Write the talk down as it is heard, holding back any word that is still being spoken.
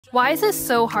Why is it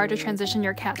so hard to transition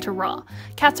your cat to raw?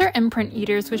 Cats are imprint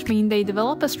eaters, which mean they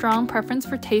develop a strong preference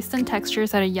for taste and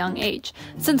textures at a young age.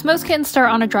 Since most kittens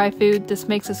start on a dry food, this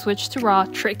makes a switch to raw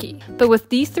tricky. But with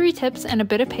these 3 tips and a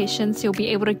bit of patience, you'll be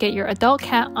able to get your adult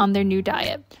cat on their new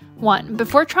diet. 1.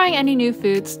 Before trying any new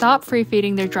food, stop free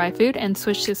feeding their dry food and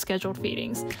switch to scheduled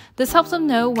feedings. This helps them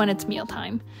know when it's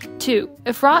mealtime. 2.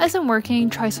 If raw isn't working,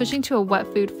 try switching to a wet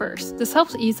food first. This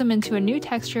helps ease them into a new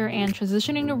texture, and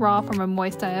transitioning to raw from a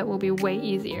moist diet will be way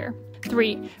easier.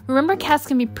 3. Remember, cats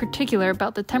can be particular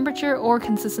about the temperature or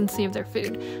consistency of their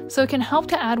food, so it can help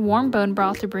to add warm bone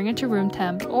broth to bring it to room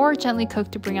temp or gently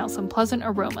cook to bring out some pleasant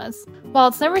aromas. While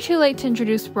it's never too late to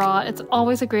introduce raw, it's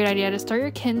always a great idea to start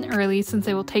your kitten early since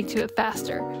they will take to it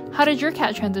faster. How did your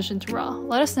cat transition to raw?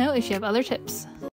 Let us know if you have other tips.